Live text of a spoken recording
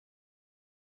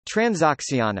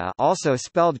Transoxiana, also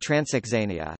spelled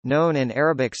Transoxania, known in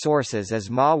Arabic sources as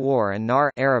Ma War and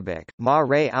Nar Arabic, Ma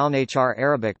Ray al-Nachar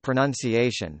Arabic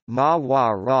pronunciation, Ma Wa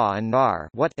Ra and Nar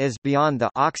what is beyond the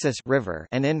Oxus River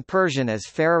and in Persian as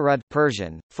Fararud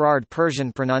Persian, Frard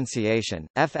Persian pronunciation,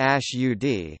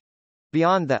 Fashud,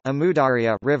 beyond the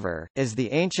Amudarya River, is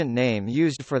the ancient name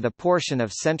used for the portion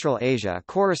of Central Asia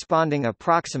corresponding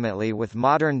approximately with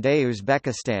modern-day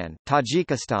Uzbekistan,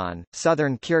 Tajikistan,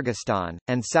 southern Kyrgyzstan,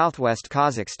 and southwest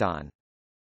Kazakhstan.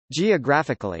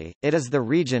 Geographically, it is the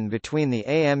region between the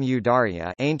Amu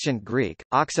Darya ancient Greek,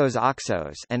 Oxos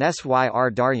and Syr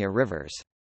Darya rivers.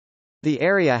 The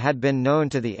area had been known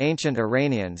to the ancient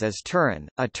Iranians as Turan,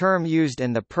 a term used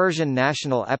in the Persian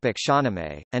national epic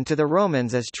Shahnameh, and to the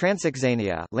Romans as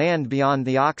Transoxania, land beyond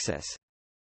the Oxus.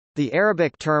 The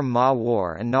Arabic term Ma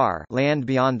War and Nar, land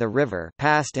beyond the river,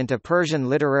 passed into Persian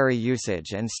literary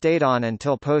usage and stayed on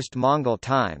until post-Mongol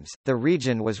times. The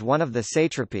region was one of the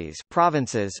satrapies,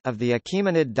 provinces of the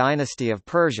Achaemenid dynasty of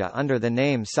Persia under the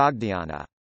name Sogdiana.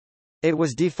 It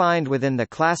was defined within the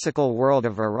classical world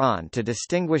of Iran to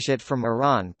distinguish it from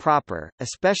Iran proper,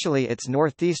 especially its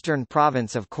northeastern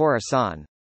province of Khorasan,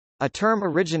 a term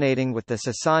originating with the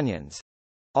Sasanians,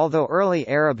 although early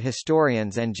Arab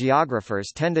historians and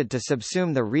geographers tended to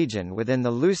subsume the region within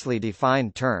the loosely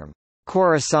defined term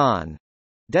Khorasan,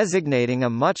 designating a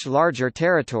much larger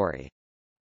territory.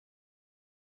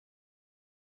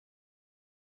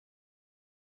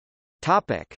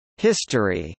 Topic: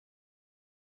 History.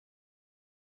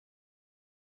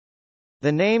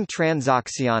 The name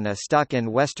Transoxiana stuck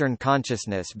in Western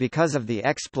consciousness because of the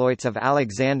exploits of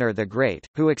Alexander the Great,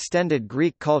 who extended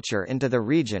Greek culture into the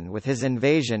region with his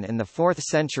invasion in the 4th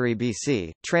century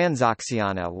BC.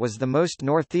 Transoxiana was the most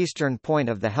northeastern point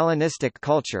of the Hellenistic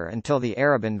culture until the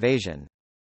Arab invasion.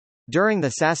 During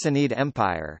the Sassanid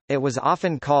Empire, it was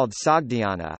often called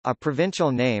Sogdiana, a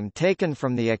provincial name taken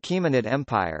from the Achaemenid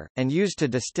Empire, and used to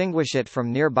distinguish it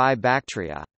from nearby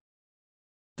Bactria.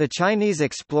 The Chinese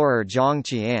explorer Zhang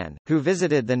Qian, who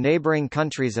visited the neighboring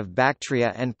countries of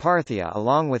Bactria and Parthia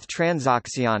along with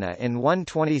Transoxiana in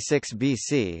 126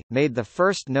 BC, made the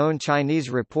first known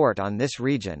Chinese report on this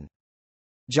region.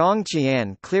 Zhang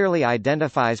Qian clearly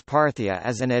identifies Parthia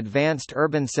as an advanced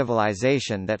urban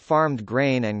civilization that farmed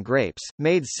grain and grapes,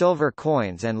 made silver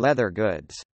coins and leather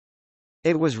goods.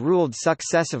 It was ruled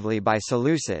successively by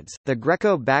Seleucids, the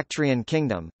Greco-Bactrian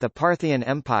kingdom, the Parthian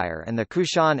Empire and the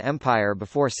Kushan Empire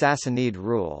before Sassanid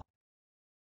rule.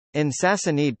 In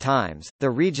Sassanid times,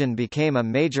 the region became a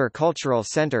major cultural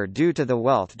center due to the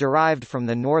wealth derived from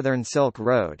the Northern Silk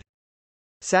Road.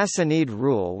 Sassanid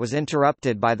rule was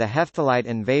interrupted by the Hephthalite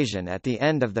invasion at the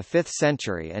end of the 5th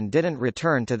century and didn't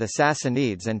return to the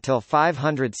Sassanids until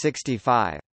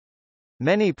 565.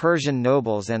 Many Persian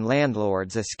nobles and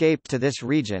landlords escaped to this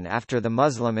region after the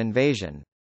Muslim invasion.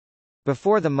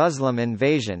 Before the Muslim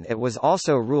invasion it was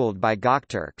also ruled by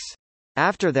Gokturks.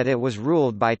 After that it was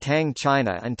ruled by Tang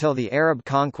China until the Arab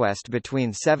conquest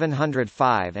between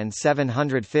 705 and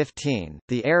 715.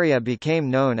 The area became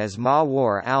known as Ma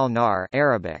War al-Nar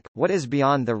Arabic, what is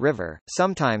beyond the river,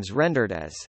 sometimes rendered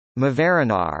as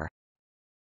Mavaranar.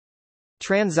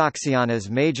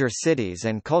 Transoxiana's major cities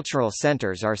and cultural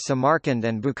centers are Samarkand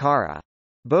and Bukhara.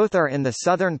 Both are in the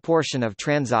southern portion of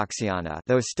Transoxiana,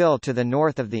 though still to the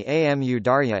north of the Amu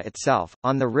Darya itself,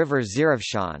 on the river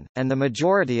Zirafshan, and the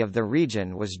majority of the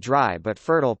region was dry but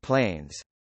fertile plains.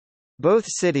 Both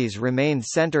cities remained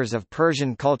centers of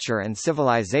Persian culture and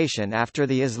civilization after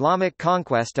the Islamic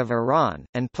conquest of Iran,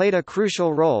 and played a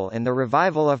crucial role in the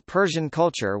revival of Persian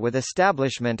culture with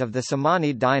establishment of the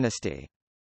Samanid dynasty.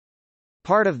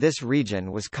 Part of this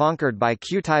region was conquered by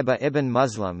Qutayba ibn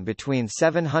Muslim between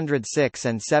 706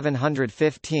 and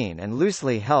 715 and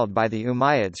loosely held by the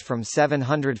Umayyads from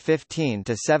 715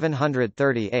 to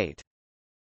 738.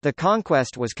 The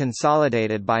conquest was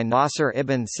consolidated by Nasr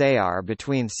ibn Sayyar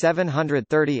between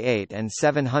 738 and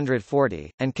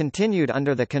 740, and continued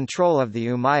under the control of the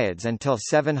Umayyads until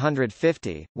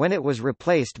 750, when it was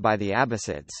replaced by the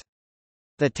Abbasids.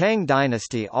 The Tang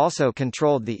dynasty also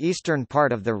controlled the eastern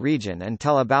part of the region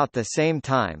until about the same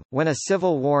time, when a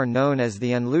civil war known as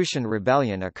the Anlushan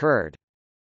Rebellion occurred.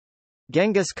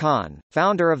 Genghis Khan,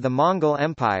 founder of the Mongol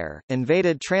Empire,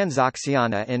 invaded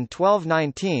Transoxiana in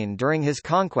 1219 during his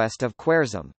conquest of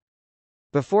Khwarezm.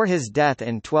 Before his death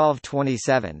in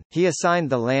 1227, he assigned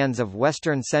the lands of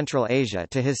western Central Asia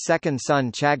to his second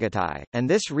son Chagatai, and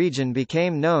this region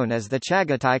became known as the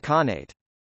Chagatai Khanate.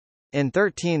 In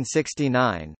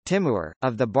 1369, Timur,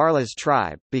 of the Barlas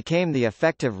tribe, became the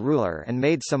effective ruler and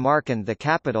made Samarkand the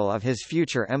capital of his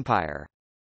future empire.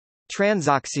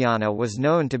 Transoxiana was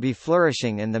known to be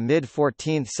flourishing in the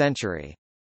mid-14th century.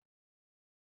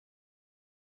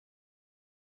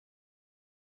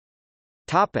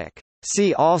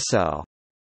 See also: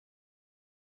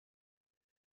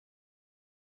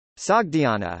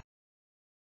 Sogdiana,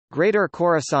 Greater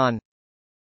Khorasan,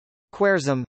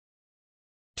 Khwarezm,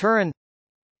 Turan,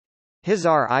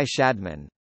 Hizar-i Shadman.